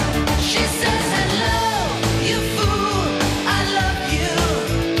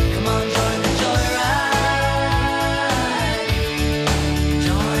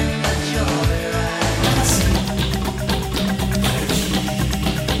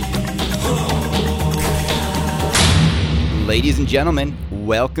Ladies and gentlemen,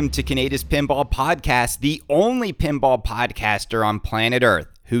 welcome to Canada's Pinball Podcast, the only pinball podcaster on planet Earth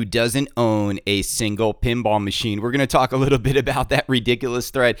who doesn't own a single pinball machine. We're going to talk a little bit about that ridiculous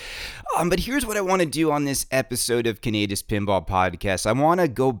thread. But here's what I want to do on this episode of Canada's Pinball Podcast. I want to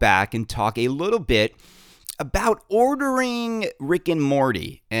go back and talk a little bit about ordering Rick and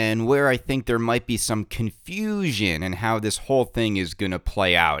Morty and where I think there might be some confusion and how this whole thing is going to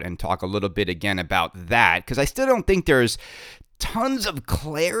play out, and talk a little bit again about that, because I still don't think there's tons of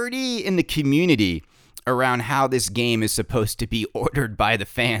clarity in the community around how this game is supposed to be ordered by the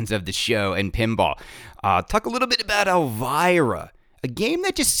fans of the show and pinball. Talk a little bit about Elvira, a game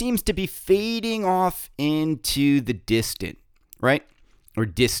that just seems to be fading off into the distant, right? Or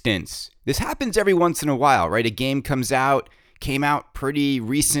distance. This happens every once in a while, right? A game came out pretty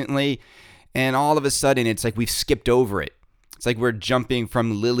recently, and all of a sudden it's like we've skipped over it. It's like we're jumping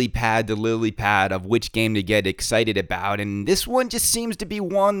from lily pad to lily pad of which game to get excited about, and this one just seems to be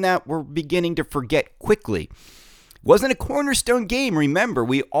one that we're beginning to forget quickly. Wasn't a cornerstone game, remember.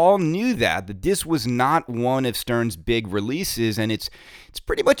 We all knew that this was not one of Stern's big releases, and it's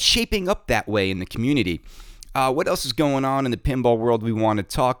pretty much shaping up that way in the community. What else is going on in the pinball world we want to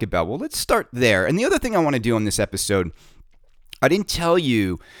talk about? Well, let's start there. And the other thing I want to do on this episode, I didn't tell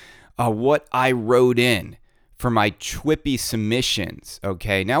you what I wrote in for my Twippy submissions,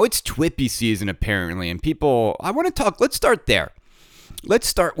 okay? Now, it's Twippy season, apparently, and let's start there. Let's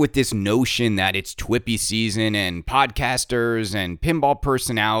start with this notion that it's Twippy season and podcasters and pinball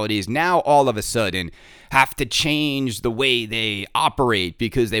personalities now all of a sudden have to change the way they operate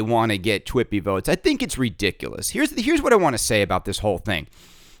because they want to get Twippy votes. I think it's ridiculous. Here's what I want to say about this whole thing.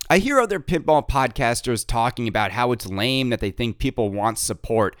 I hear other pinball podcasters talking about how it's lame that they think people want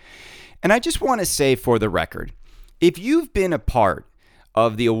support. And I just want to say for the record, if you've been a part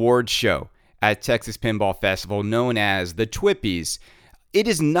of the awards show at Texas Pinball Festival known as the Twippies, it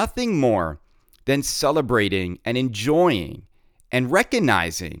is nothing more than celebrating and enjoying and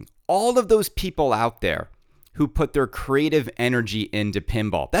recognizing all of those people out there who put their creative energy into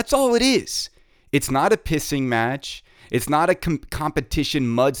pinball. That's all it is. It's not a pissing match. It's not a competition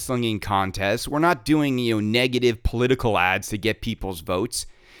mudslinging contest. We're not doing, negative political ads to get people's votes.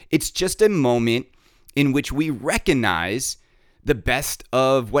 It's just a moment in which we recognize the best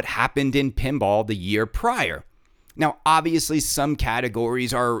of what happened in pinball the year prior. Now, obviously, some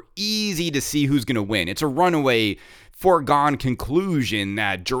categories are easy to see who's going to win. It's a runaway, foregone conclusion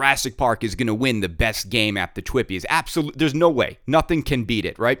that Jurassic Park is going to win the best game at the Twippies. Absolutely, there's no way. Nothing can beat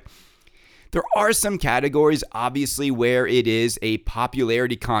it, right? There are some categories, obviously, where it is a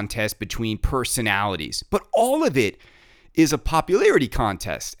popularity contest between personalities. But all of it is a popularity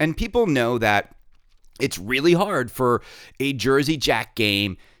contest. And people know that it's really hard for a Jersey Jack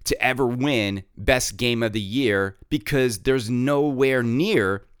game to ever win Best Game of the Year because there's nowhere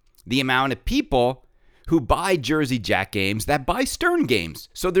near the amount of people who buy Jersey Jack games that buy Stern games.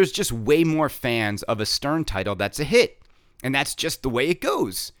 So there's just way more fans of a Stern title that's a hit. And that's just the way it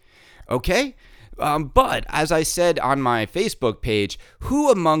goes. Okay? But as I said on my Facebook page, who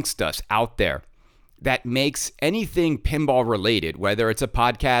amongst us out there that makes anything pinball related, whether it's a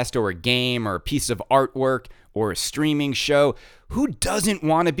podcast or a game or a piece of artwork or a streaming show, who doesn't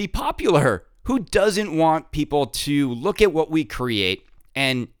want to be popular? Who doesn't want people to look at what we create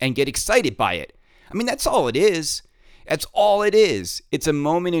and get excited by it? I mean, that's all it is. That's all it is. It's a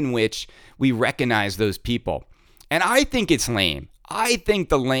moment in which we recognize those people. And I think it's lame. I think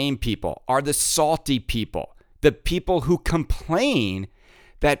the lame people are the salty people, the people who complain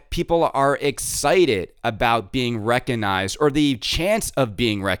that people are excited about being recognized or the chance of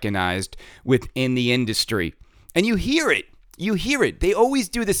being recognized within the industry. And you hear it. You hear it. They always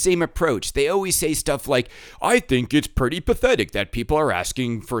do the same approach. They always say stuff like, I think it's pretty pathetic that people are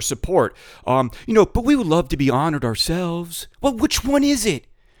asking for support. But we would love to be honored ourselves. Well, which one is it?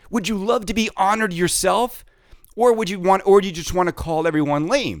 Would you love to be honored yourself? Or do you just want to call everyone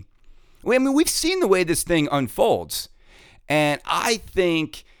lame? I mean, we've seen the way this thing unfolds. And I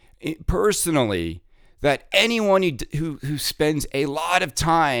think personally that anyone who spends a lot of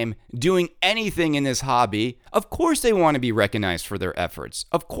time doing anything in this hobby, of course they want to be recognized for their efforts.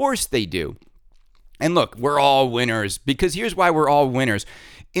 Of course they do. And look, we're all winners, because here's why we're all winners.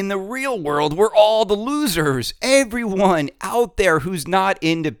 In the real world, we're all the losers. Everyone out there who's not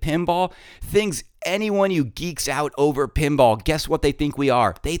into pinball thinks anyone who geeks out over pinball, guess what they think we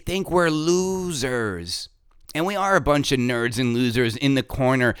are? They think we're losers. And we are a bunch of nerds and losers in the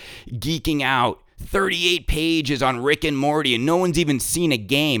corner geeking out. 38 pages on Rick and Morty and no one's even seen a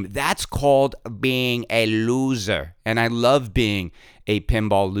game. That's called being a loser. And I love being a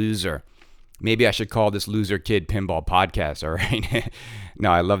pinball loser. Maybe I should call this Loser Kid Pinball Podcast, all right?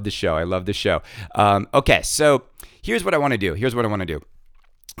 No, I love the show. Okay, so here's what I want to do.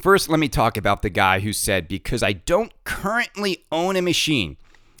 First, let me talk about the guy who said, because I don't currently own a machine,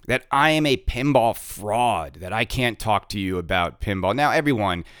 that I am a pinball fraud, that I can't talk to you about pinball. Now,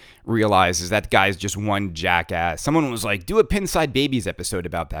 everyone realizes that guy's just one jackass. Someone was like, do a Pinside Babies episode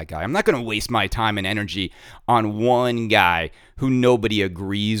about that guy. I'm not going to waste my time and energy on one guy who nobody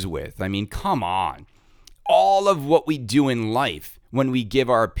agrees with. I mean, come on. All of what we do in life, when we give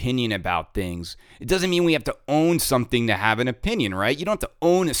our opinion about things, it doesn't mean we have to own something to have an opinion, right? You don't have to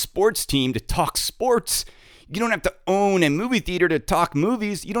own a sports team to talk sports. You don't have to own a movie theater to talk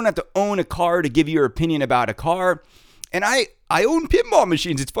movies. You don't have to own a car to give your opinion about a car. And I own pinball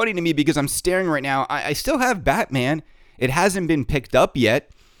machines. It's funny to me because I'm staring right now. I still have Batman. It hasn't been picked up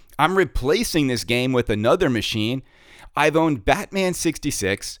yet. I'm replacing this game with another machine. I've owned Batman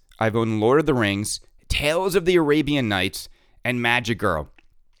 66. I've owned Lord of the Rings, Tales of the Arabian Nights, and Magic Girl.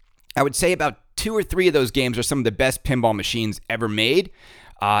 I would say about 2 or 3 of those games are some of the best pinball machines ever made.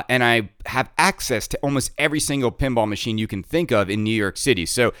 And I have access to almost every single pinball machine you can think of in New York City.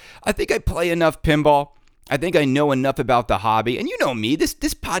 So I think I play enough pinball. I think I know enough about the hobby. And you know me, this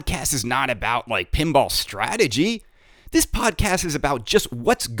podcast is not about like pinball strategy. This podcast is about just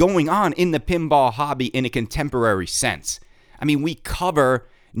what's going on in the pinball hobby in a contemporary sense. I mean, we cover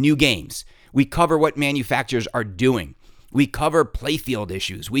new games. We cover what manufacturers are doing. We cover playfield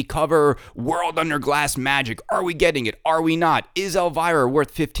issues. We cover World Under Glass Magic. Are we getting it? Are we not? Is Elvira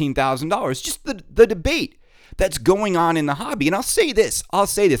worth $15,000? Just the debate that's going on in the hobby. And I'll say this.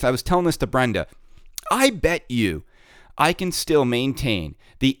 I was telling this to Brenda. I bet you I can still maintain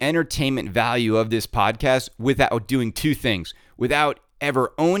the entertainment value of this podcast without doing 2 things. Without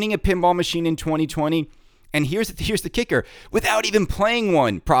ever owning a pinball machine in 2020. And here's the kicker. Without even playing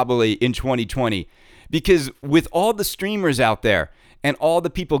one probably in 2020. Because with all the streamers out there and all the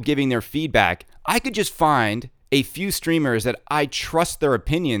people giving their feedback, I could just find a few streamers that I trust their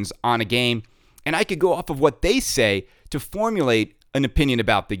opinions on a game, and I could go off of what they say to formulate an opinion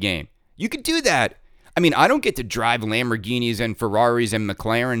about the game. You could do that. I mean, I don't get to drive Lamborghinis and Ferraris and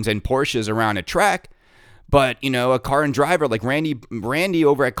McLarens and Porsches around a track, but, you know, a Car and Driver like Randy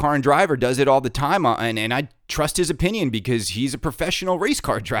over at Car and Driver does it all the time, and I trust his opinion because he's a professional race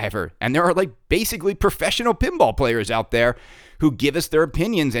car driver. And there are like basically professional pinball players out there who give us their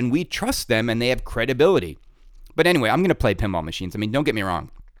opinions, and we trust them, and they have credibility. But anyway, I'm going to play pinball machines. I mean, don't get me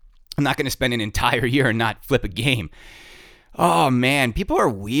wrong. I'm not going to spend an entire year and not flip a game. Oh, man, people are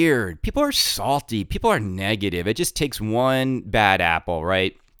weird. People are salty. People are negative. It just takes one bad apple,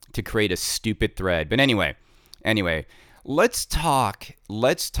 right, to create a stupid thread. But anyway, let's talk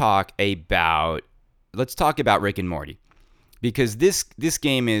about Rick and Morty, because this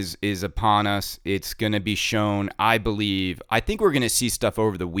game is upon us. It's going to be shown, I believe. I think we're going to see stuff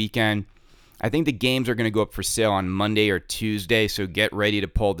over the weekend. I think the games are going to go up for sale on Monday or Tuesday, so get ready to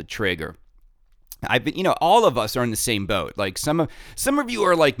pull the trigger. All of us are in the same boat. Like some of you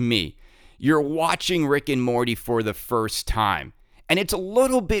are like me. You're watching Rick and Morty for the first time. And it's a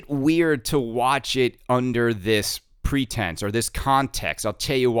little bit weird to watch it under this pretense or this context. I'll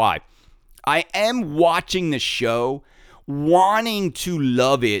tell you why. I am watching the show wanting to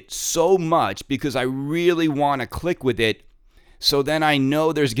love it so much because I really want to click with it. So then I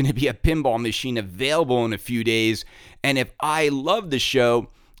know there's going to be a pinball machine available in a few days. And if I love the show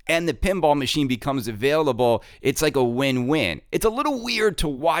and the pinball machine becomes available, it's like a win-win. It's a little weird to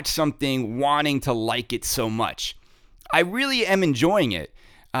watch something wanting to like it so much. I really am enjoying it,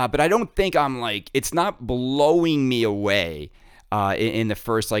 but I don't think it's not blowing me away in the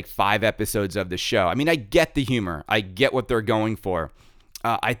first 5 episodes of the show. I mean, I get the humor. I get what they're going for.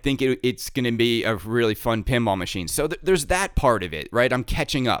 I think it's going to be a really fun pinball machine. So there's that part of it, right? I'm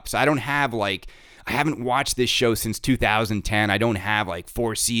catching up. So I don't have I haven't watched this show since 2010. I don't have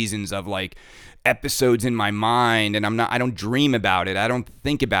 4 seasons of episodes in my mind, and I don't dream about it. I don't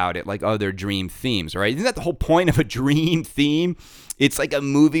think about it like other dream themes, right? Isn't that the whole point of a dream theme? It's like a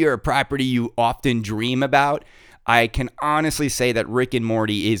movie or a property you often dream about. I can honestly say that Rick and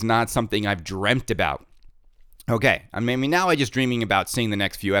Morty is not something I've dreamt about. Okay, I mean, now I'm just dreaming about seeing the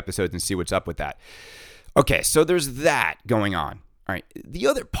next few episodes and see what's up with that. Okay, so there's that going on. All right, the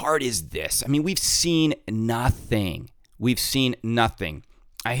other part is this. I mean, we've seen nothing.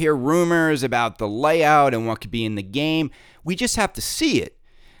 I hear rumors about the layout and what could be in the game. We just have to see it.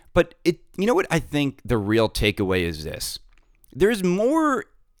 But you know what I think the real takeaway is this. There's more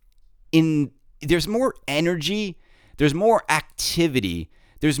energy, there's more activity,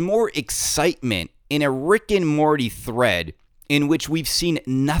 there's more excitement in a Rick and Morty thread in which we've seen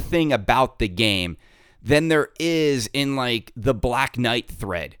nothing about the game than there is in like the Black Knight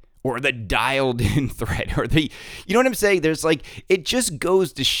thread or the dialed in thread or the, you know what I'm saying? There's like, it just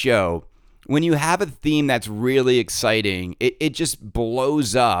goes to show when you have a theme that's really exciting, it just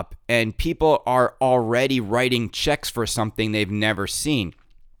blows up and people are already writing checks for something they've never seen.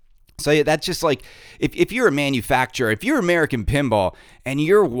 So yeah, that's just like, if you're a manufacturer, if you're American Pinball and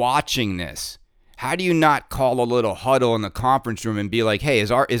you're watching this, how do you not call a little huddle in the conference room and be like, hey,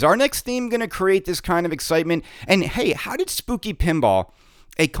 is our next theme going to create this kind of excitement? And hey, how did Spooky Pinball,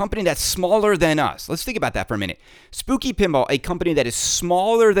 a company that's smaller than us, let's think about that for a minute. Spooky Pinball, a company that is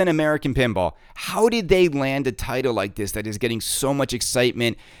smaller than American Pinball, how did they land a title like this that is getting so much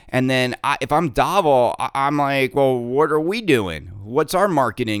excitement? And then if I'm Davil, I'm like, well, what are we doing? What's our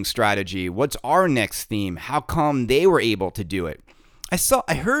marketing strategy? What's our next theme? How come they were able to do it?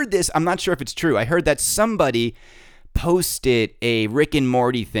 I heard this, I'm not sure if it's true. I heard that somebody posted a Rick and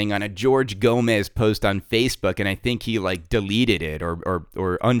Morty thing on a George Gomez post on Facebook, and I think he like deleted it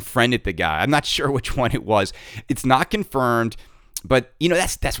or unfriended the guy. I'm not sure which one it was. It's not confirmed, but you know,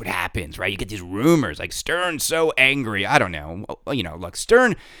 that's what happens, right? You get these rumors like Stern's so angry. I don't know. You know, look,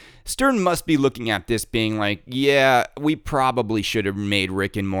 Stern must be looking at this being like, yeah, we probably should have made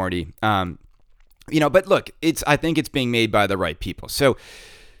Rick and Morty. You know, but look, I think it's being made by the right people. So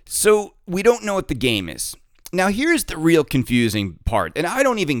we don't know what the game is. Now, here's the real confusing part, and I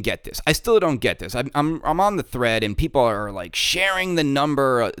don't even get this. I still don't get this. I'm on the thread, and people are like sharing the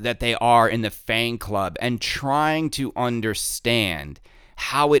number that they are in the fan club and trying to understand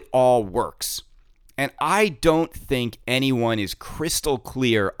how it all works. And I don't think anyone is crystal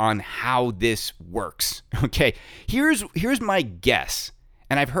clear on how this works. Okay, here's my guess.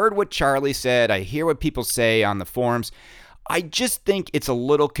 And I've heard what Charlie said. I hear what people say on the forums. I just think it's a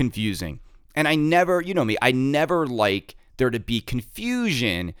little confusing. And I never, you know me, I never like there to be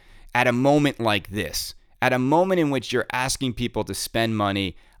confusion at a moment like this. At a moment in which you're asking people to spend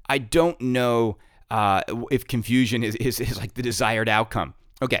money, I don't know if confusion is like the desired outcome.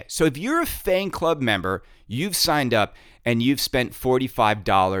 Okay, so if you're a fan club member, you've signed up and you've spent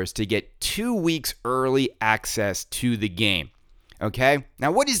 $45 to get 2 weeks early access to the game. Okay,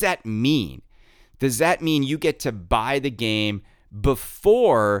 now what does that mean? Does that mean you get to buy the game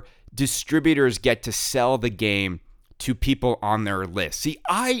before distributors get to sell the game to people on their list? See,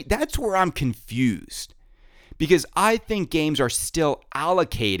 that's where I'm confused, because I think games are still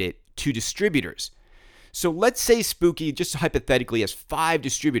allocated to distributors. So let's say Spooky, just hypothetically, has 5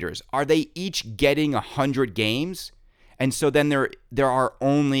 distributors. Are they each getting 100 games? And so then there are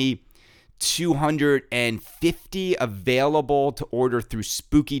only 250 available to order through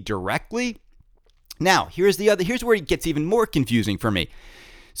Spooky directly. Now, here's where it gets even more confusing for me.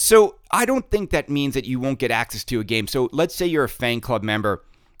 So I don't think that means that you won't get access to a game. So let's say you're a fan club member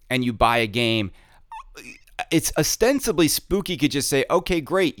and you buy a game. It's ostensibly Spooky could just say, okay,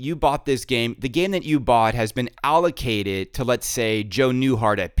 great, you bought this game. The game that you bought has been allocated to, let's say, Joe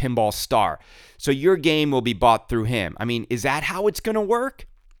Newhart at Pinball Star. So your game will be bought through him. I mean, is that how it's going to work?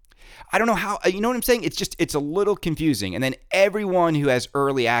 I don't know how, you know what I'm saying? It's a little confusing. And then everyone who has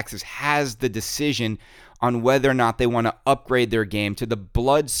early access has the decision on whether or not they want to upgrade their game to the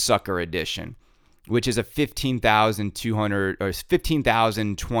Bloodsucker edition, which is a $15,200 or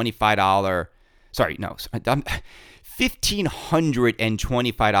 $15,025. Sorry, no,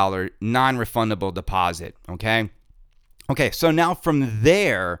 $1,525 non-refundable deposit. Okay, so now from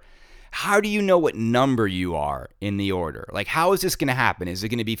there, how do you know what number you are in the order? Like, how is this going to happen? Is it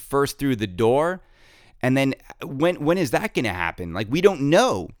going to be first through the door? And then when is that going to happen? Like, we don't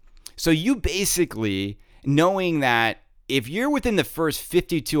know. So you basically, knowing that if you're within the first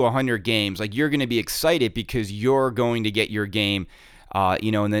 50 to 100 games, like, you're going to be excited because you're going to get your game,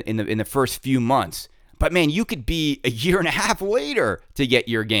 in the first few months. But man, you could be a year and a half later to get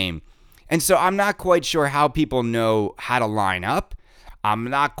your game. And so I'm not quite sure how people know how to line up. I'm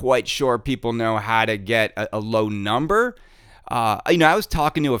not quite sure people know how to get a low number. I was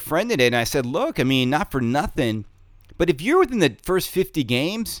talking to a friend today and I said, look, I mean, not for nothing, but if you're within the first 50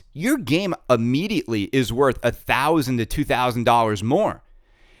 games, your game immediately is worth $1,000 to $2,000 more.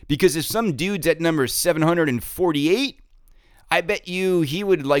 Because if some dude's at number 748, I bet you he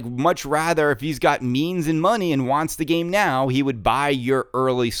would like much rather, if he's got means and money and wants the game now, he would buy your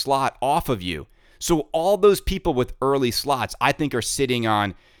early slot off of you. So all those people with early slots, I think, are sitting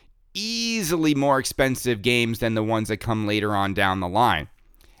on easily more expensive games than the ones that come later on down the line.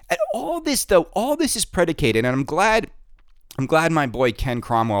 And all this is predicated, and I'm glad my boy Ken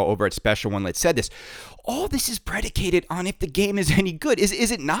Cromwell over at Special One Lit said this. All this is predicated on if the game is any good.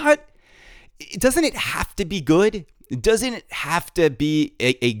 Is it not? Doesn't it have to be good? Doesn't it have to be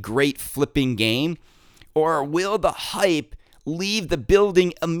a great flipping game? Or will the hype leave the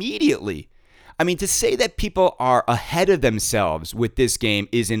building immediately? I mean, to say that people are ahead of themselves with this game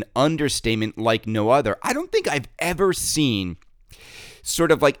is an understatement like no other. I don't think I've ever seen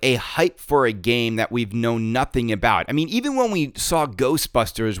sort of like a hype for a game that we've known nothing about. I mean, even when we saw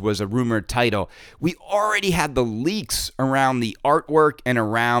Ghostbusters was a rumored title, we already had the leaks around the artwork and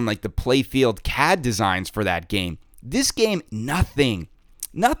around like the playfield CAD designs for that game. This game, nothing.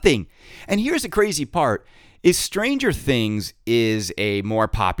 And here's the crazy part, is Stranger Things is a more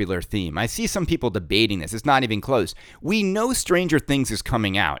popular theme. I see some people debating this. It's not even close. We know Stranger Things is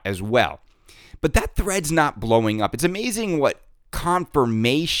coming out as well, but that thread's not blowing up. It's amazing what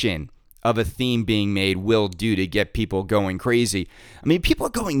confirmation of a theme being made will do to get people going crazy. I mean, people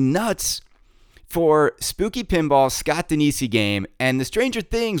are going nuts for Spooky Pinball, Scott Denisi game, and the Stranger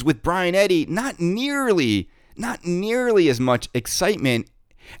Things with Brian Eddy, not nearly as much excitement.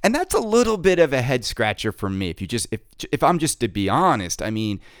 And that's a little bit of a head scratcher for me. If I'm just to be honest, I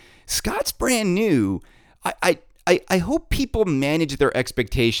mean, Scott's brand new. I hope people manage their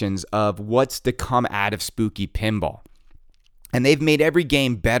expectations of what's to come out of Spooky Pinball. And they've made every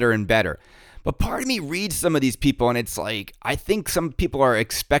game better and better. But part of me reads some of these people, and it's like, I think some people are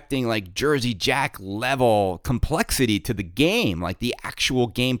expecting like Jersey Jack level complexity to the game, like the actual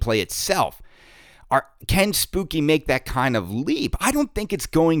gameplay itself. Can Spooky make that kind of leap? I don't think it's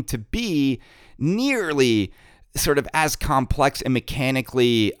going to be nearly sort of as complex and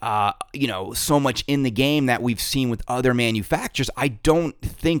mechanically, so much in the game that we've seen with other manufacturers. I don't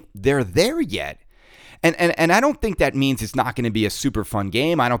think they're there yet. And I don't think that means it's not going to be a super fun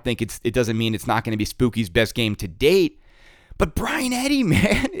game. I don't think it doesn't mean it's not going to be Spooky's best game to date. But Brian Eddy,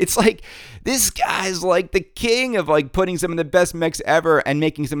 man, it's like this guy's like the king of like putting some of the best mechs ever and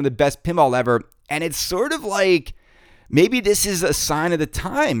making some of the best pinball ever. And it's sort of like maybe this is a sign of the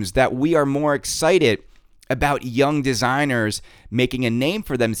times that we are more excited about young designers making a name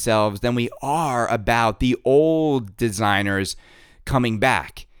for themselves than we are about the old designers coming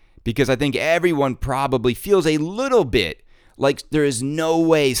back. Because I think everyone probably feels a little bit like there is no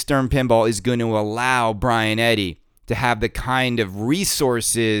way Stern Pinball is going to allow Brian Eddy to have the kind of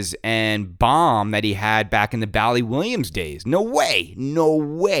resources and bomb that he had back in the Bally Williams days. No way.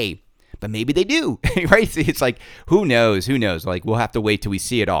 But maybe they do, right? It's like, who knows? Like, we'll have to wait till we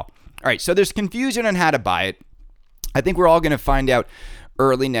see it all. All right, so there's confusion on how to buy it. I think we're all going to find out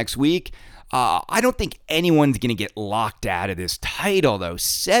early next week. I don't think anyone's going to get locked out of this title, though.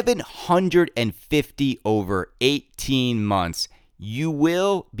 $750 over 18 months. You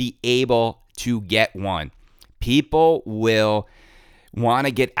will be able to get one. People will want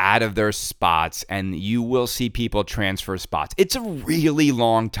to get out of their spots, and you will see people transfer spots. It's a really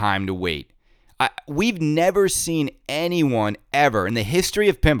long time to wait. We've never seen anyone ever in the history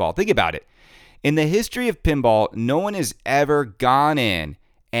of pinball. Think about it. In the history of pinball, no one has ever gone in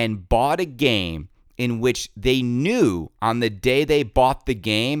and bought a game in which they knew on the day they bought the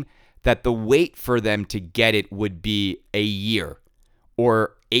game that the wait for them to get it would be a year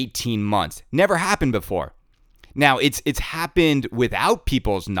or 18 months. Never happened before. Now, it's happened without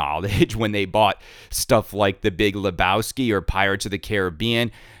people's knowledge when they bought stuff like The Big Lebowski or Pirates of the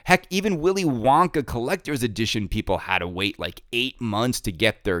Caribbean. Heck, even Willy Wonka Collector's Edition, people had to wait like 8 months to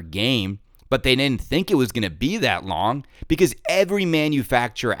get their game. But they didn't think it was going to be that long because every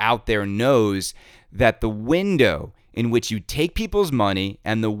manufacturer out there knows that the window in which you take people's money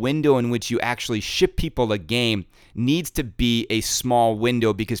and the window in which you actually ship people a game needs to be a small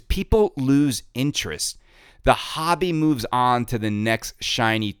window because people lose interest. The hobby moves on to the next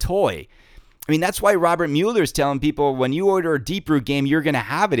shiny toy. I mean, that's why Robert Mueller is telling people when you order a Deep Root game, you're going to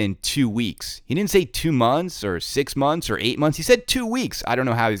have it in 2 weeks. He didn't say 2 months or 6 months or 8 months. He said 2 weeks. I don't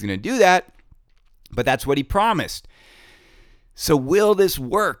know how he's going to do that. But that's what he promised. So will this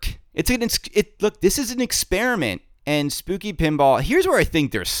work? Look, this is an experiment. And Spooky Pinball, here's where I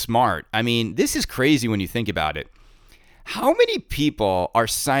think they're smart. I mean, this is crazy when you think about it. How many people are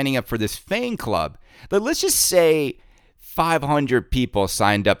signing up for this fan club? But let's just say 500 people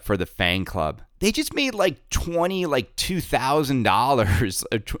signed up for the fan club. They just made like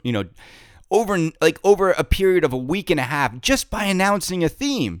 $2,000, over a period of a week and a half just by announcing a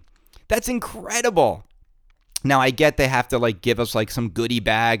theme. That's incredible. Now, I get they have to give us some goodie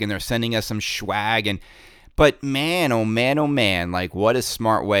bag and they're sending us some swag. But man, oh man, what a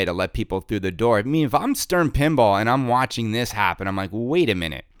smart way to let people through the door. I mean, if I'm Stern Pinball and I'm watching this happen, I'm like, wait a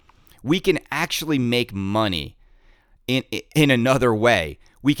minute. We can actually make money in another way.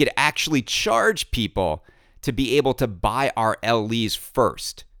 We could actually charge people to be able to buy our LEs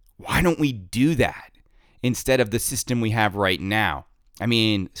first. Why don't we do that? instead of the system we have right now. I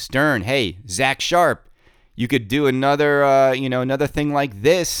mean, Stern, hey, Zach Sharp, you could do another thing like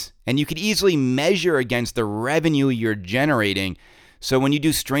this, and you could easily measure against the revenue you're generating. So when you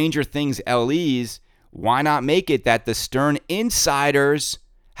do Stranger Things LEs, why not make it that the Stern insiders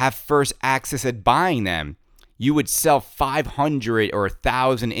have first access at buying them? You would sell 500 or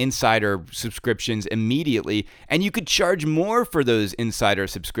 1,000 insider subscriptions immediately, and you could charge more for those insider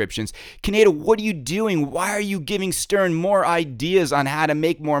subscriptions. Kaneda, what are you doing? Why are you giving Stern more ideas on how to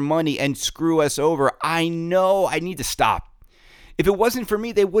make more money and screw us over? I know I need to stop. If it wasn't for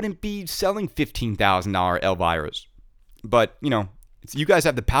me, they wouldn't be selling $15,000 Elviras. But, you guys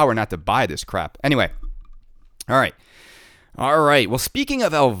have the power not to buy this crap. Anyway, all right. Well, speaking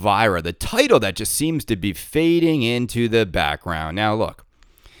of Elvira, the title that just seems to be fading into the background. Now, look,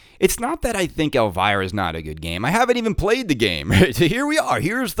 it's not that I think Elvira is not a good game. I haven't even played the game. So here we are.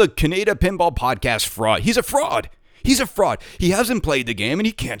 Here's the Kaneda Pinball Podcast fraud. He's a fraud. He hasn't played the game, and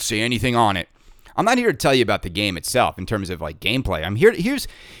he can't say anything on it. I'm not here to tell you about the game itself in terms of like gameplay.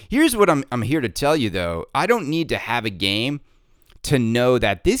 Here's what I'm here to tell you, though. I don't need to have a game to know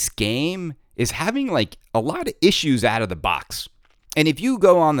that this game is having like a lot of issues out of the box. And if you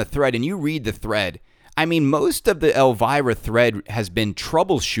go on the thread and you read the thread, I mean, most of the Elvira thread has been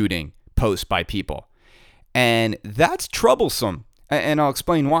troubleshooting posts by people. And that's troublesome. And I'll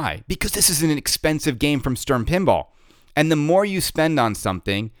explain why. Because this is an expensive game from Stern Pinball. And the more you spend on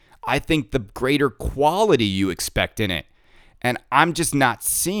something, I think the greater quality you expect in it. And I'm just not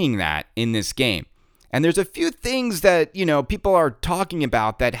seeing that in this game. And there's a few things that, people are talking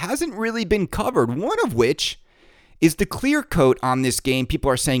about that hasn't really been covered. One of which is the clear coat on this game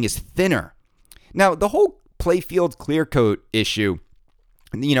people are saying is thinner. Now, the whole playfield clear coat issue,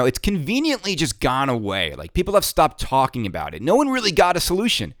 it's conveniently just gone away. Like, people have stopped talking about it. No one really got a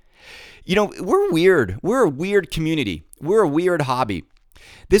solution. We're weird. We're a weird community. We're a weird hobby.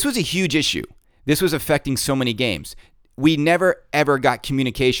 This was a huge issue. This was affecting so many games. We never, ever got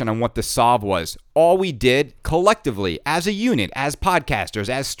communication on what the solve was. All we did collectively, as a unit, as podcasters,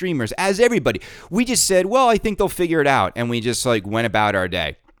 as streamers, as everybody, we just said, well, I think they'll figure it out. And we just went about our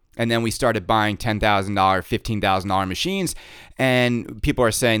day. And then we started buying $10,000, $15,000 machines. And people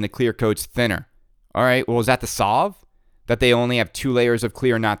are saying the clear coat's thinner. All right, well, is that the solve? That they only have 2 layers of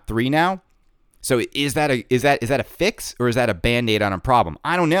clear, not 3 now? So is that a fix, or is that a Band-Aid on a problem?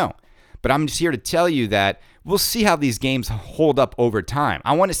 I don't know. But I'm just here to tell you that we'll see how these games hold up over time.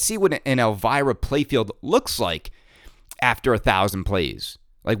 I want to see what an Elvira playfield looks like after 1,000 plays.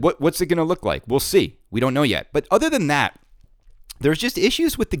 Like, what's it going to look like? We'll see. We don't know yet. But other than that, there's just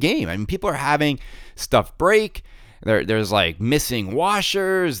issues with the game. I mean, people are having stuff break. There's missing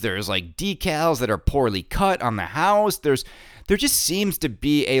washers. There's decals that are poorly cut on the house. There just seems to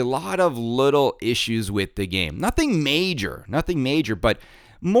be a lot of little issues with the game. Nothing major, but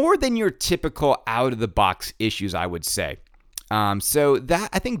more than your typical out-of-the-box issues, I would say. So that,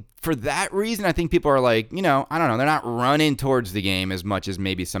 I think for that reason, I think people are I don't know, they're not running towards the game as much as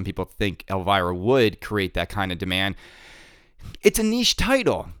maybe some people think Elvira would create that kind of demand. It's a niche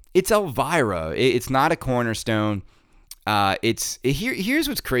title. It's Elvira. It's not a cornerstone. Here's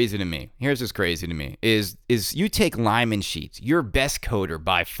what's crazy to me. Is you take Lyman Sheets, your best coder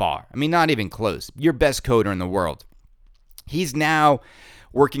by far. I mean, not even close. Your best coder in the world. He's now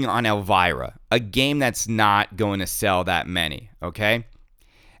working on Elvira, a game that's not going to sell that many, okay?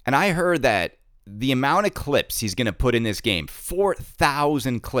 And I heard that the amount of clips he's going to put in this game,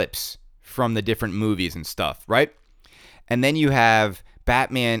 4,000 clips from the different movies and stuff, right? And then you have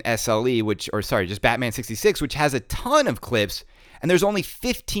Batman SLE, just Batman 66, which has a ton of clips, and there's only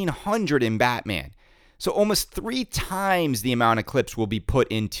 1,500 in Batman. So almost 3 times the amount of clips will be put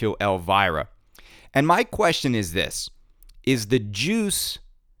into Elvira. And my question is this. Is the juice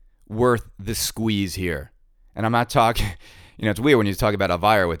worth the squeeze here? And I'm not talking, it's weird when you talk about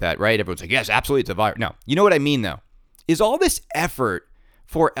Elvira with that, right? Everyone's like, yes, absolutely, it's Elvira. No, you know what I mean, though? Is all this effort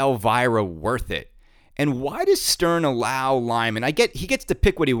for Elvira worth it? And why does Stern allow Lyman? I get he gets to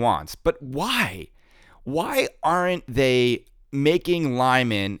pick what he wants, but why? Why aren't they making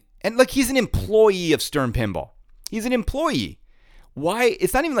Lyman, and look, he's an employee of Stern Pinball. He's an employee. Why?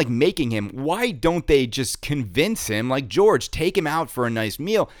 It's not even making him. Why don't they just convince him, like George, take him out for a nice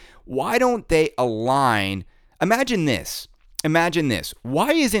meal? Why don't they align? Imagine this.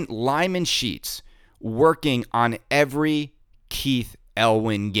 Why isn't Lyman Sheets working on every Keith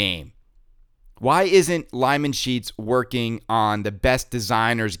Elwin game? Why isn't Lyman Sheets working on the best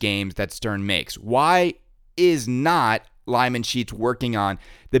designers games that Stern makes? Why is not Lyman Sheets working on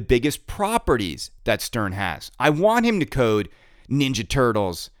the biggest properties that Stern has? I want him to code Ninja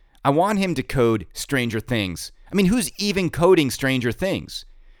Turtles. I want him to code Stranger Things. I mean, who's even coding Stranger Things?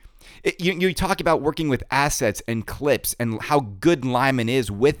 You talk about working with assets and clips and how good Lyman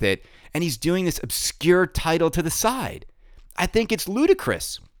is with it, and he's doing this obscure title to the side. I think it's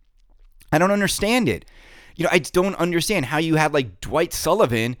ludicrous. I don't understand it. I don't understand how you had like Dwight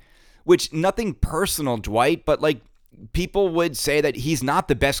Sullivan, which nothing personal, Dwight, but like people would say that he's not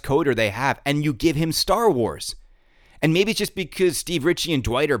the best coder they have, and you give him Star Wars. And maybe it's just because Steve Ritchie and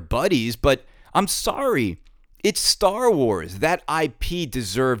Dwight are buddies, but I'm sorry. It's Star Wars. That IP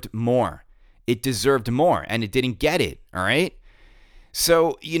deserved more. It deserved more, and it didn't get it, all right?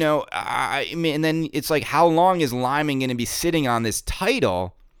 So, I mean, and then it's like, how long is Lyman going to be sitting on this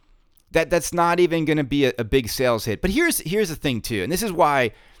title that's not even going to be a big sales hit? But here's the thing, too, and this is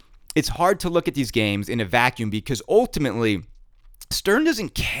why it's hard to look at these games in a vacuum, because ultimately, Stern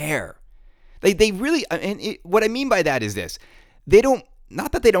doesn't care. They really, and what I mean by that is this.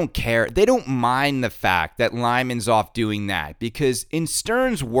 Not that they don't care, they don't mind the fact that Lyman's off doing that, because in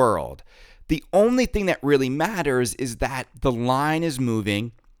Stern's world, the only thing that really matters is that the line is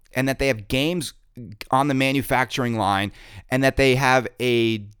moving and that they have games on the manufacturing line and that they have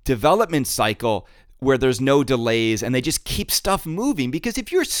a development cycle where there's no delays and they just keep stuff moving. Because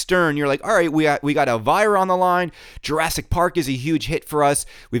if you're Stern, you're like, all right, we got Elvira on the line. Jurassic Park is a huge hit for us.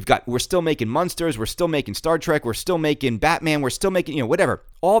 We're still making Munsters. We're still making Star Trek. We're still making Batman. We're still making, whatever.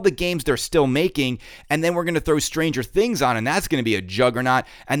 All the games they're still making. And then we're going to throw Stranger Things on, and that's going to be a juggernaut.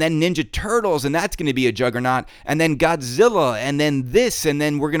 And then Ninja Turtles, and that's going to be a juggernaut. And then Godzilla, and then this, and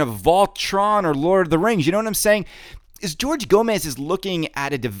then we're going to Voltron or Lord of the Rings. You know what I'm saying? Is George Gomez is looking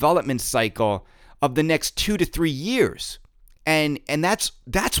at a development cycle of the next 2 to 3 years. And that's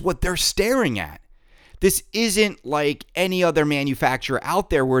what they're staring at. This isn't like any other manufacturer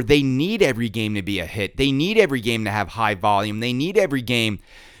out there where they need every game to be a hit. They need every game to have high volume. They need every game,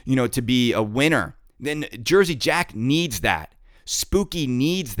 to be a winner. Then Jersey Jack needs that. Spooky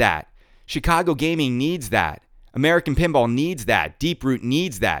needs that. Chicago Gaming needs that. American Pinball needs that. Deep Root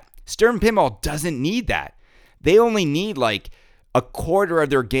needs that. Stern Pinball doesn't need that. They only need like a quarter of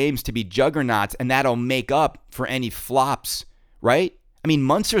their games to be juggernauts, and that'll make up for any flops, right? I mean,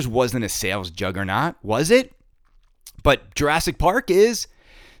 Munsters wasn't a sales juggernaut, was it? But Jurassic Park is.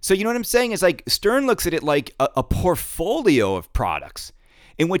 So you know what I'm saying? It's like Stern looks at it like a portfolio of products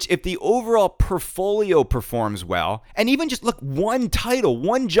in which if the overall portfolio performs well, and even just look, one title,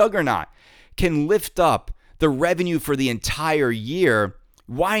 one juggernaut can lift up the revenue for the entire year,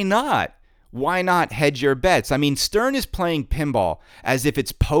 why not? Why not hedge your bets? I mean, Stern is playing pinball as if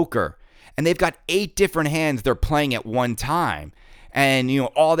it's poker, and they've got 8 different hands they're playing at one time. And,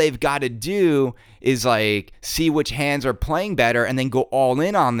 all they've got to do is like see which hands are playing better and then go all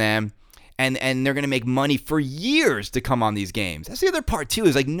in on them. And they're going to make money for years to come on these games. That's the other part too,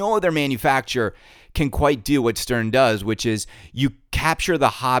 is like no other manufacturer can quite do what Stern does, which is you capture the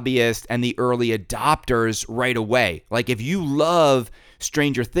hobbyist and the early adopters right away. Like if you love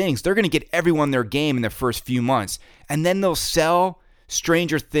Stranger Things, they're going to get everyone their game in the first few months. And then they'll sell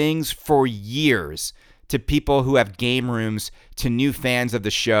Stranger Things for years to people who have game rooms, to new fans of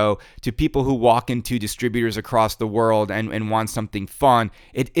the show, to people who walk into distributors across the world and want something fun.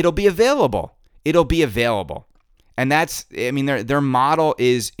 It'll be available. It'll be available. And that's, I mean, their model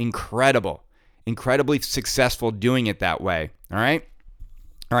is incredible. Incredibly successful doing it that way. All right?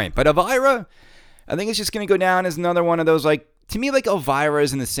 All right. But Elvira, I think it's just going to go down as another one of those, like, to me, like Elvira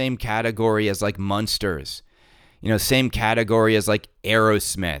is in the same category as like Munsters. Same category as like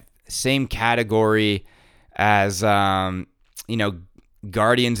Aerosmith. Same category as,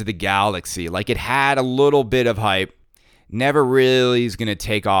 Guardians of the Galaxy. Like it had a little bit of hype, never really is going to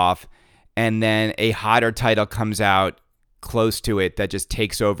take off. And then a hotter title comes out close to it that just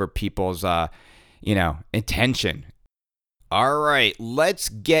takes over people's, attention. All right, let's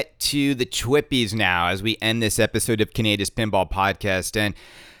get to the Twippies now as we end this episode of Canada's Pinball Podcast. And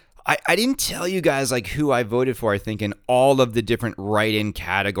I didn't tell you guys like who I voted for, I think, in all of the different write-in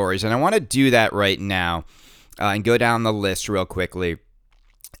categories. And I want to do that right now and go down the list real quickly.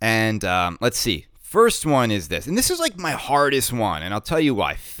 And let's see. First one is this. And this is like my hardest one. And I'll tell you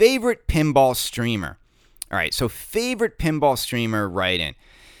why. Favorite pinball streamer. All right, so favorite pinball streamer write-in.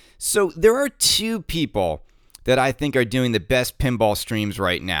 So there are 2 people that I think are doing the best pinball streams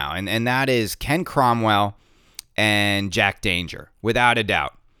right now. And that is Ken Cromwell and Jack Danger, without a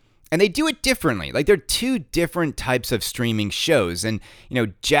doubt. And they do it differently. Like they're 2 different types of streaming shows. And,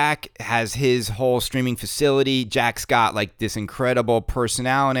 Jack has his whole streaming facility. Jack's got like this incredible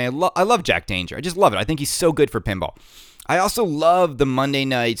personality. I love Jack Danger. I just love it. I think he's so good for pinball. I also love the Monday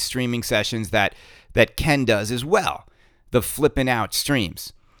night streaming sessions that Ken does as well. The flipping out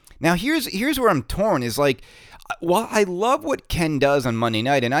streams. Now, here's where I'm torn is like, while I love what Ken does on Monday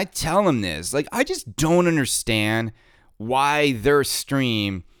night, and I tell him this, like, I just don't understand why their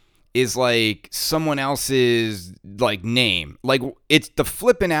stream is like someone else's like name. Like, it's the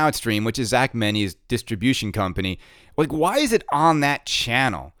Flippin' Out stream, which is Zach Many's distribution company. Like, why is it on that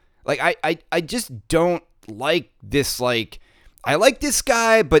channel? Like, I just don't like this. Like, I like this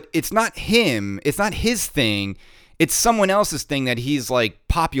guy, but it's not him. It's not his thing. It's someone else's thing that he's like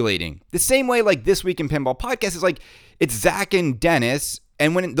populating. The same way like This Week in Pinball podcast is like, it's Zach and Dennis.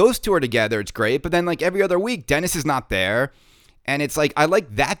 And when those two are together, it's great. But then like every other week, Dennis is not there. And it's like, I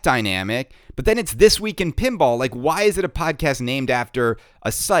like that dynamic. But then it's This Week in Pinball. Like, why is it a podcast named after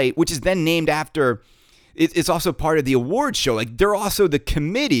a site, which is then named after, it's also part of the award show. Like, they're also the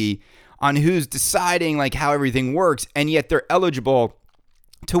committee on who's deciding like how everything works. And yet they're eligible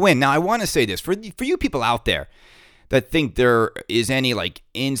to win. Now, I want to say this for you people out there that think there is any like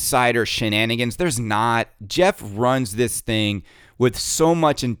insider shenanigans. There's not. Jeff runs this thing with so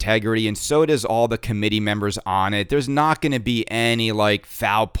much integrity, and so does all the committee members on it. There's not going to be any like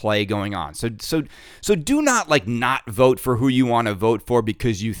foul play going on. So do not like not vote for who you want to vote for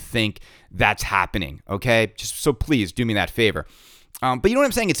because you think that's happening. Okay, just so please do me that favor. But you know what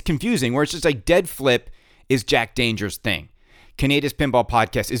I'm saying? It's confusing where it's just like Dead Flip is Jack Danger's thing. Canada's Pinball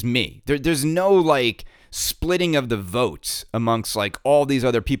Podcast is me. There's no like splitting of the votes amongst like all these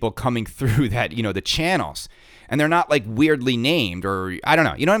other people coming through that, you know, the channels, and they're not like weirdly named, or I don't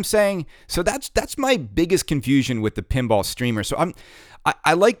know, you know what I'm saying? So that's my biggest confusion with the pinball streamer. So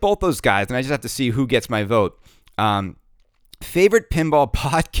I like both those guys, and I just have to see who gets my vote. Favorite pinball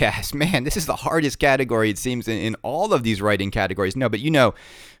podcast, man, this is the hardest category it seems in all of these writing categories. No, but you know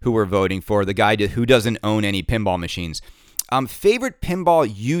who we're voting for, the guy who doesn't own any pinball machines. Favorite pinball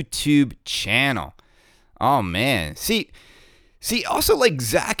YouTube channel. Oh, man. See, also, like,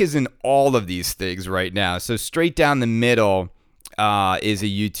 Zach is in all of these things right now. So Straight Down the Middle is a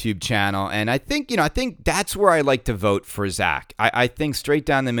YouTube channel. And I think that's where I like to vote for Zach. I think Straight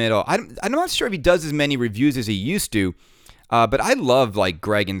Down the Middle, I'm not sure if he does as many reviews as he used to, but I love, like,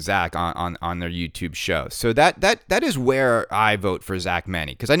 Greg and Zach on their YouTube show. So that is where I vote for Zach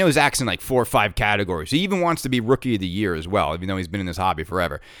Many. Because I know Zach's in, like, 4 or 5 categories. He even wants to be Rookie of the Year as well, even though he's been in this hobby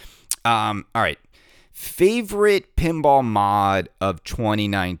forever. All right. Favorite pinball mod of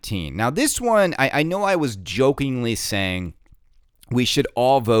 2019. Now, this one, I know I was jokingly saying we should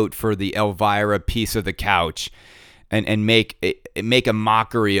all vote for the Elvira piece of the couch and make a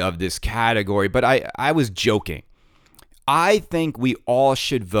mockery of this category, but I was joking. I think we all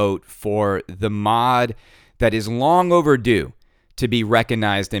should vote for the mod that is long overdue to be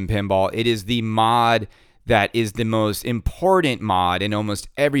recognized in pinball. It is the mod that is the most important mod in almost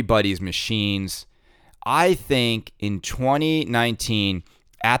everybody's machines. I think in 2019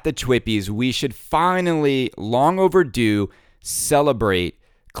 at the Twippies, we should finally, long overdue, celebrate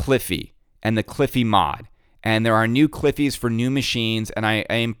Cliffy and the Cliffy mod. And there are new Cliffies for new machines, and I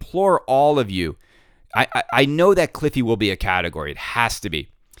implore all of you, I know that Cliffy will be a category, it has to be,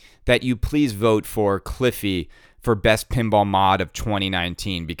 that you please vote for Cliffy for Best Pinball Mod of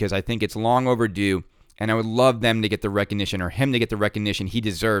 2019, because I think it's long overdue. And I would love them to get the recognition, or him to get the recognition he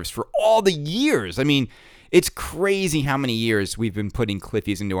deserves for all the years. I mean, it's crazy how many years we've been putting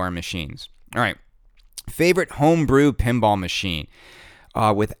Cliffies into our machines. All right. Favorite homebrew pinball machine.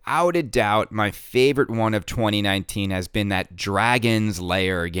 Without a doubt, my favorite one of 2019 has been that Dragon's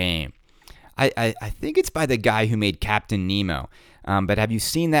Lair game. I think it's by the guy who made Captain Nemo. But have you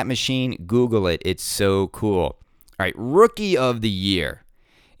seen that machine? Google it. It's so cool. All right. Rookie of the Year.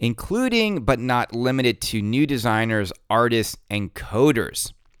 Including but not limited to new designers, artists, and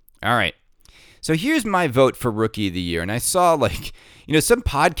coders. All right. So here's my vote for Rookie of the Year. And I saw, like, you know, some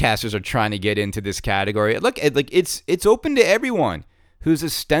podcasters are trying to get into this category. Look, like it's open to everyone who's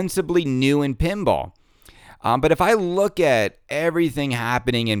ostensibly new in pinball. But if I look at everything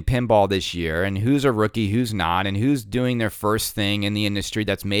happening in pinball this year, and who's a rookie, who's not, and who's doing their first thing in the industry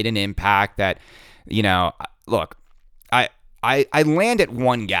that's made an impact, that, you know, look, I land at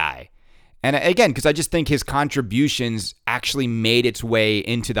one guy. And again, because I just think his contributions actually made its way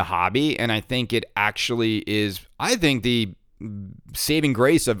into the hobby. And I think it actually is, I think, the saving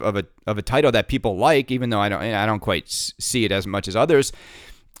grace of a title that people like, even though I don't quite see it as much as others.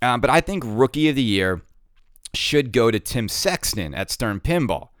 But I think Rookie of the Year should go to Tim Sexton at Stern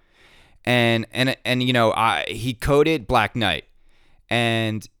Pinball. And you know, he coded Black Knight.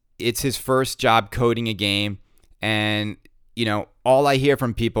 And it's his first job coding a game. And you know, all I hear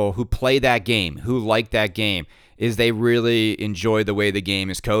from people who play that game, who like that game, is they really enjoy the way the game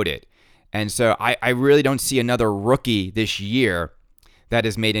is coded. And so I really don't see another rookie this year that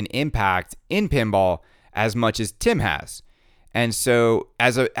has made an impact in pinball as much as Tim has. And so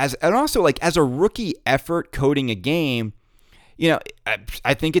as a rookie effort coding a game,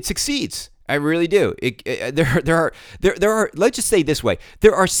 I think it succeeds. I really do. There are. Let's just say this way: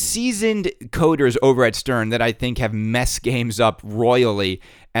 there are seasoned coders over at Stern that I think have messed games up royally,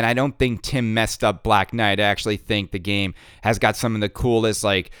 and I don't think Tim messed up Black Knight. I actually think the game has got some of the coolest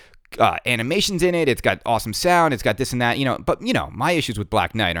animations in it. It's got awesome sound. It's got this and that. But my issues with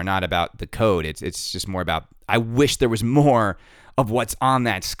Black Knight are not about the code. It's just more about I wish there was more of what's on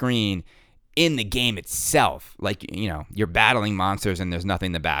that screen in the game itself. You're battling monsters and there's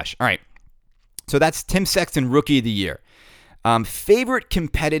nothing to bash. All right. So that's Tim Sexton, Rookie of the Year. Favorite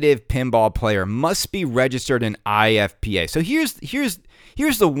competitive pinball player must be registered in IFPA. So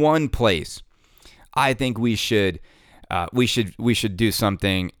here's the one place I think we should do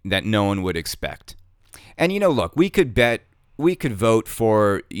something that no one would expect. And look, we could vote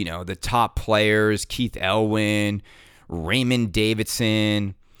for the top players: Keith Elwin, Raymond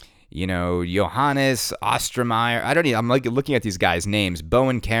Davidson, Johannes Ostermeyer. I'm looking at these guys' names.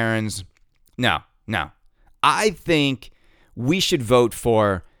 Bowen Cairns. No. I think we should vote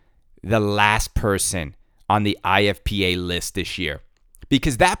for the last person on the IFPA list this year.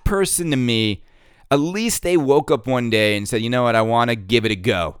 Because that person, to me, at least they woke up one day and said, you know what, I want to give it a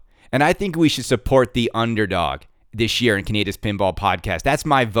go. And I think we should support the underdog this year in Canada's Pinball Podcast. That's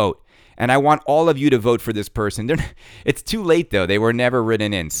my vote. And I want all of you to vote for this person. It's too late, though. They were never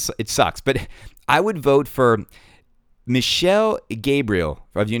written in. It sucks. But I would vote for Michelle Gabriel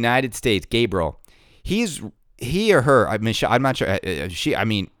of the United States. Gabriel. He or her, Michelle, I'm not sure.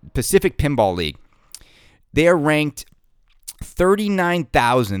 Pacific Pinball League. They are ranked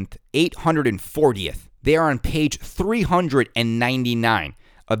 39,840th. They are on page 399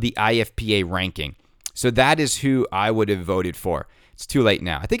 of the IFPA ranking. So that is who I would have voted for. It's too late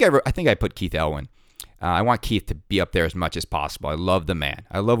now. I think I put Keith Elwin. I want Keith to be up there as much as possible. I love the man.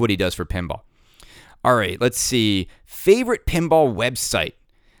 I love what he does for pinball. All right, let's see. Favorite pinball website.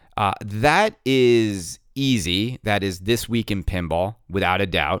 That is easy. That is This Week in Pinball, without a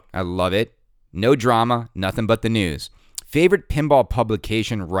doubt. I love it. No drama, nothing but the news. Favorite pinball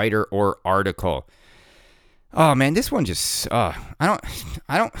publication, writer, or article. Oh man, this one just I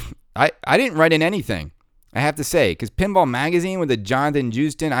didn't write in anything, I have to say, because Pinball Magazine with the Jonathan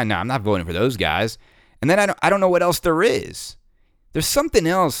Justin, I'm not voting for those guys. And then I don't know what else there is. There's something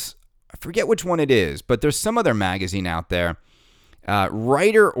else. I forget which one it is, but there's some other magazine out there.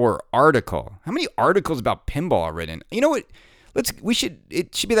 Writer or article. How many articles about pinball are written? You know what?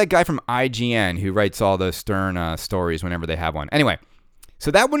 It should be that guy from IGN who writes all those Stern stories whenever they have one. Anyway,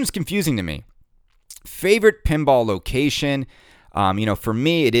 so that one's confusing to me. Favorite pinball location. For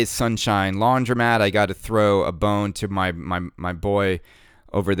me, it is Sunshine Laundromat. I got to throw a bone to my boy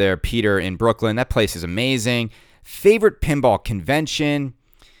over there, Peter in Brooklyn. That place is amazing. Favorite pinball convention.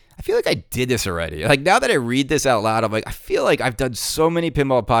 I feel like I did this already. Like, now that I read this out loud, I'm like, I feel like I've done so many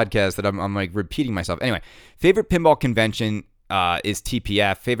pinball podcasts that I'm like repeating myself. Anyway, favorite pinball convention is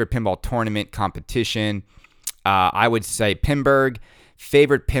TPF. Favorite pinball tournament competition, I would say Pinburg.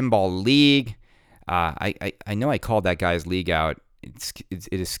 Favorite pinball league. I know I called that guy's league out. It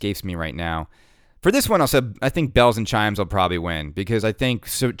escapes me right now. For this one, I think Bells and Chimes will probably win, because I think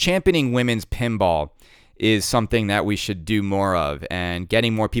championing women's pinball is something that we should do more of, and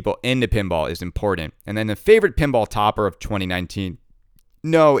getting more people into pinball is important. And then the favorite pinball topper of 2019.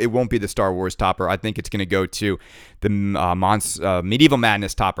 No, it won't be the Star Wars topper. I think it's going to go to the Medieval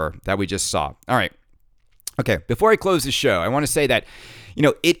Madness topper that we just saw. All right. Okay, before I close the show, I want to say that,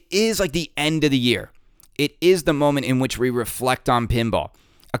 it is like the end of the year. It is the moment in which we reflect on pinball.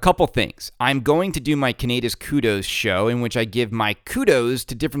 A couple things. I'm going to do my Canada's Kudos show, in which I give my kudos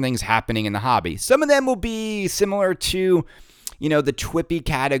to different things happening in the hobby. Some of them will be similar to, the TWIPY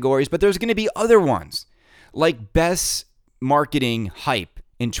categories, but there's going to be other ones, like best marketing hype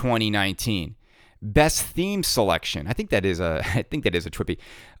in 2019, best theme selection. I think that is a TWIPY.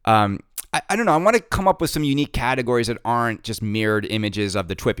 I don't know. I want to come up with some unique categories that aren't just mirrored images of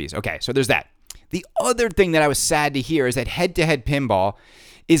the TWIPYs. Okay, so there's that. The other thing that I was sad to hear is that Head-to-Head Pinball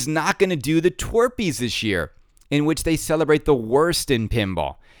is not going to do the Twerpies this year, in which they celebrate the worst in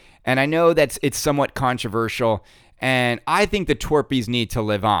pinball. And I know it's somewhat controversial, and I think the Twerpies need to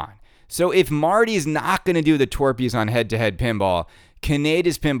live on. So if Marty's not going to do the Twerpies on Head-to-Head Pinball,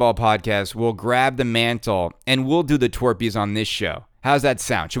 Canada's Pinball Podcast will grab the mantle and we'll do the Twerpies on this show. How's that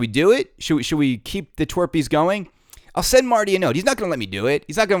sound? Should we do it? Should we keep the Twerpies going? I'll send Marty a note. He's not going to let me do it.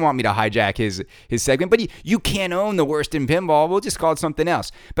 He's not going to want me to hijack his segment. But you can't own the worst in pinball. We'll just call it something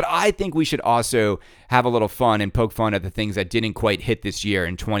else. But I think we should also have a little fun and poke fun at the things that didn't quite hit this year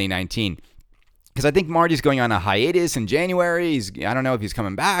in 2019. Because I think Marty's going on a hiatus in January. I don't know if he's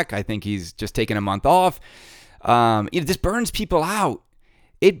coming back. I think he's just taking a month off. This burns people out.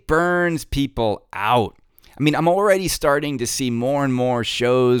 It burns people out. I mean, I'm already starting to see more and more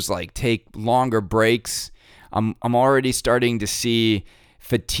shows like take longer breaks. I'm already starting to see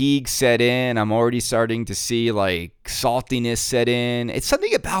fatigue set in. I'm already starting to see like saltiness set in. It's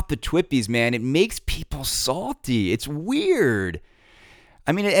something about the Twippies, man. It makes people salty. It's weird.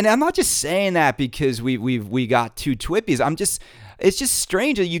 I mean, and I'm not just saying that because we got 2 Twippies. It's just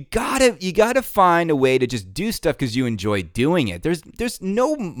strange. You gotta find a way to just do stuff because you enjoy doing it. There's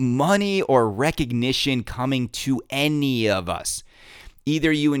no money or recognition coming to any of us.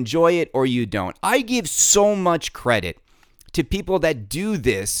 Either you enjoy it or you don't. I give so much credit to people that do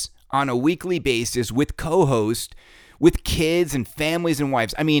this on a weekly basis with co-hosts, with kids and families and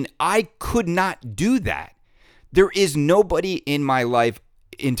wives. I mean, I could not do that. There is nobody in my life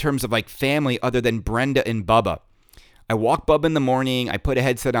in terms of like family other than Brenda and Bubba. I walk Bubba in the morning. I put a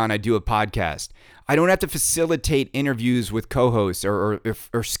headset on. I do a podcast. I don't have to facilitate interviews with co-hosts or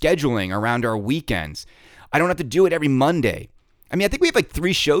scheduling around our weekends. I don't have to do it every Monday. I mean, I think we have like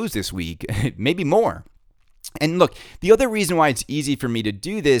 3 shows this week, maybe more. And look, the other reason why it's easy for me to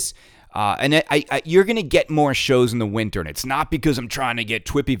do this, you're going to get more shows in the winter, and it's not because I'm trying to get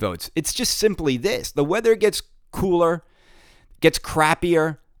Twippy votes. It's just simply this. The weather gets cooler, gets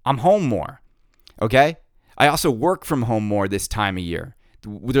crappier. I'm home more, okay? I also work from home more this time of year.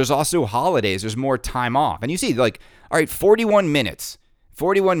 There's also holidays. There's more time off. And you see, like, all right, 41 minutes,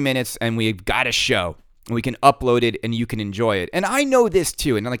 and we've got a show. We can upload it and you can enjoy it. And I know this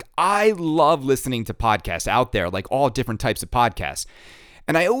too. And like, I love listening to podcasts out there, like all different types of podcasts.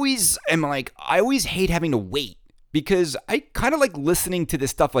 And I always hate having to wait because I kind of like listening to this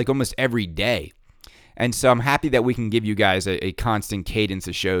stuff like almost every day. And so I'm happy that we can give you guys a constant cadence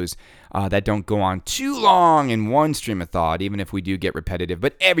of shows that don't go on too long in one stream of thought, even if we do get repetitive.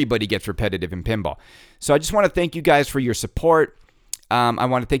 But everybody gets repetitive in pinball. So I just want to thank you guys for your support. I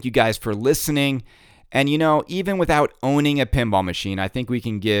want to thank you guys for listening. And, you know, even without owning a pinball machine, I think we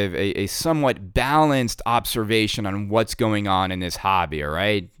can give a somewhat balanced observation on what's going on in this hobby, all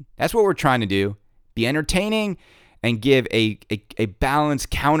right? That's what we're trying to do. Be entertaining and give a balanced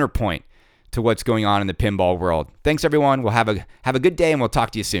counterpoint to what's going on in the pinball world. Thanks, everyone. We'll have a good day, and we'll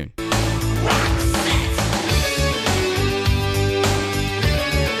talk to you soon.